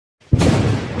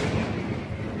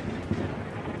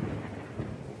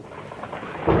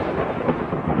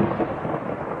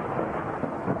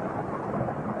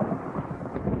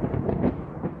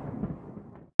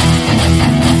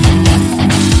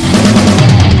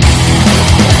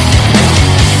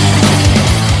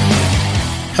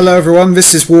Hello everyone,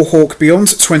 this is Warhawk Beyond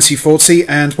 2040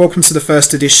 and welcome to the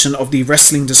first edition of the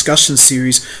Wrestling Discussion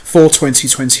Series for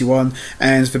 2021.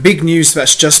 And the big news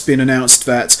that's just been announced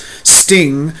that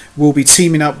Sting will be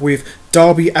teaming up with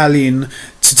Darby Allin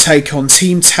to take on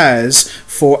Team Taz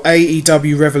for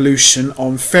AEW Revolution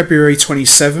on February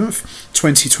 27th,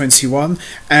 2021.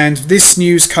 And this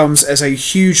news comes as a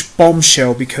huge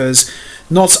bombshell because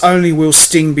not only will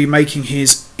Sting be making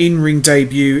his in-ring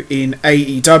debut in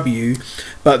AEW,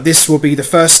 but this will be the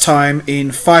first time in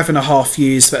 5.5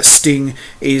 years that Sting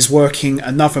is working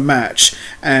another match,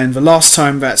 and the last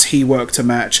time that he worked a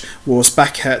match was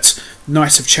back at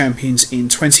Night of Champions in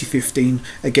 2015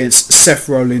 against Seth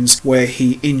Rollins, where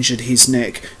he injured his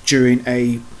neck during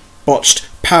a botched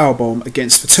powerbomb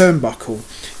against the turnbuckle.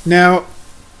 Now,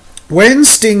 when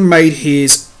Sting made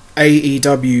his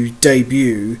AEW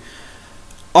debut,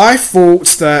 I thought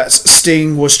that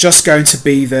Sting was just going to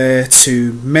be there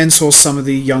to mentor some of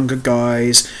the younger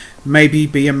guys, maybe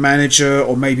be a manager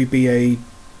or maybe be a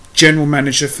general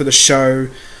manager for the show,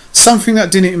 something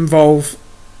that didn't involve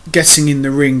getting in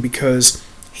the ring, because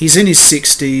he's in his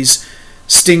 60s.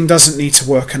 Sting doesn't need to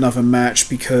work another match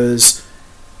because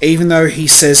even though he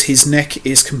says his neck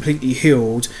is completely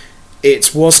healed,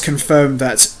 it was confirmed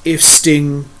that if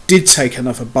Sting did take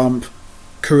another bump,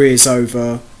 career's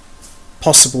over,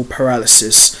 possible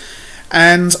paralysis.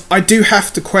 And I do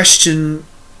have to question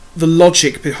the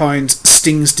logic behind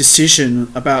Sting's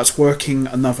decision about working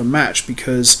another match,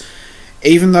 because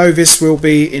even though this will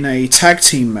be in a tag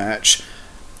team match,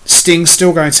 Sting's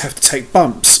still going to have to take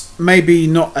bumps. Maybe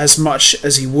not as much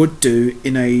as he would do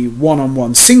in a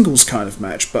one-on-one singles kind of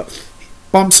match, but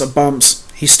bumps are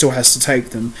bumps, he still has to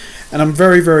take them. And I'm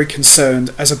very, very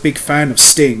concerned as a big fan of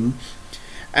Sting,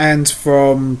 and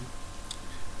from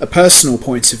a personal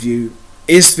point of view,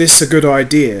 is this a good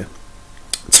idea?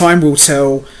 Time will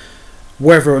tell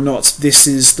whether or not this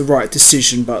is the right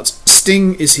decision, but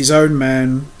Sting is his own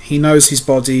man, he knows his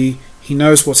body, he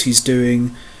knows what he's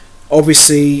doing.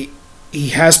 Obviously, he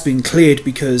has been cleared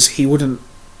because he wouldn't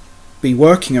be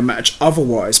working a match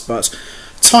otherwise, but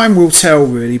time will tell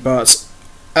really. But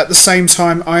at the same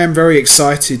time, I am very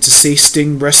excited to see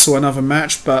Sting wrestle another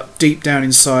match, but deep down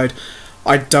inside,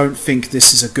 I don't think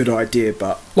this is a good idea.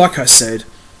 But like I said,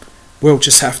 we'll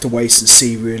just have to wait and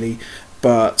see really.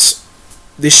 But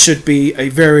this should be a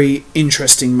very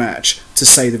interesting match, to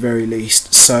say the very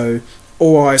least. So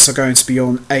all eyes are going to be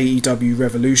on AEW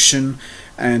Revolution,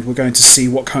 and we're going to see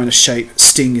what kind of shape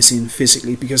Sting is in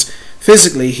physically, because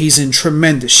physically he's in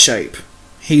tremendous shape.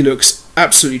 He looks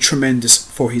absolutely tremendous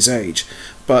for his age.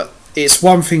 But it's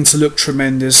one thing to look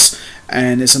tremendous,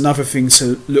 and it's another thing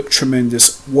to look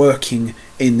tremendous working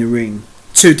in the ring.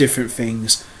 Two different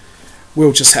things.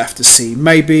 We'll just have to see.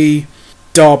 Maybe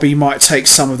Darby might take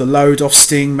some of the load off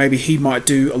Sting. Maybe he might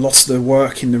do a lot of the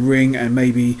work in the ring, and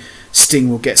maybe Sting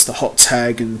will get to the hot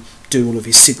tag and do all of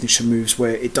his signature moves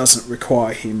where it doesn't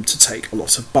require him to take a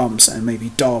lot of bumps, and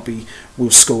maybe Darby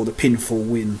will score the pinfall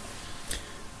win.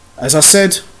 As I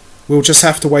said, we'll just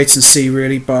have to wait and see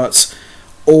really, but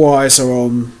all eyes are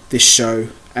on this show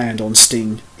and on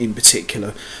Sting in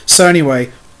particular. So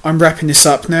anyway, I'm wrapping this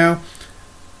up now.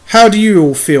 How do you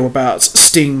all feel about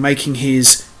Sting making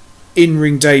his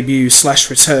in-ring debut /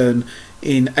 return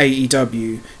in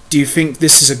AEW? Do you think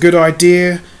this is a good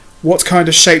idea? What kind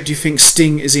of shape do you think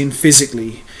Sting is in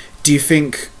physically? Do you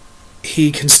think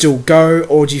he can still go,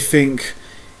 or do you think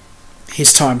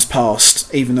his time's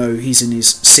passed, even though he's in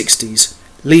his 60s?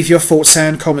 Leave your thoughts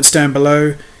and comments down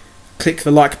below. Click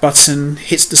the like button,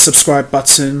 hit the subscribe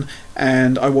button,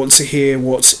 and I want to hear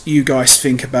what you guys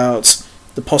think about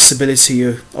the possibility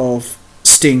of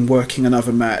Sting working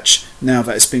another match now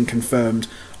that it's been confirmed.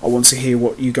 I want to hear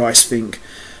what you guys think.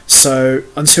 So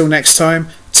until next time,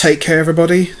 take care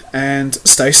everybody and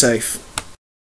stay safe.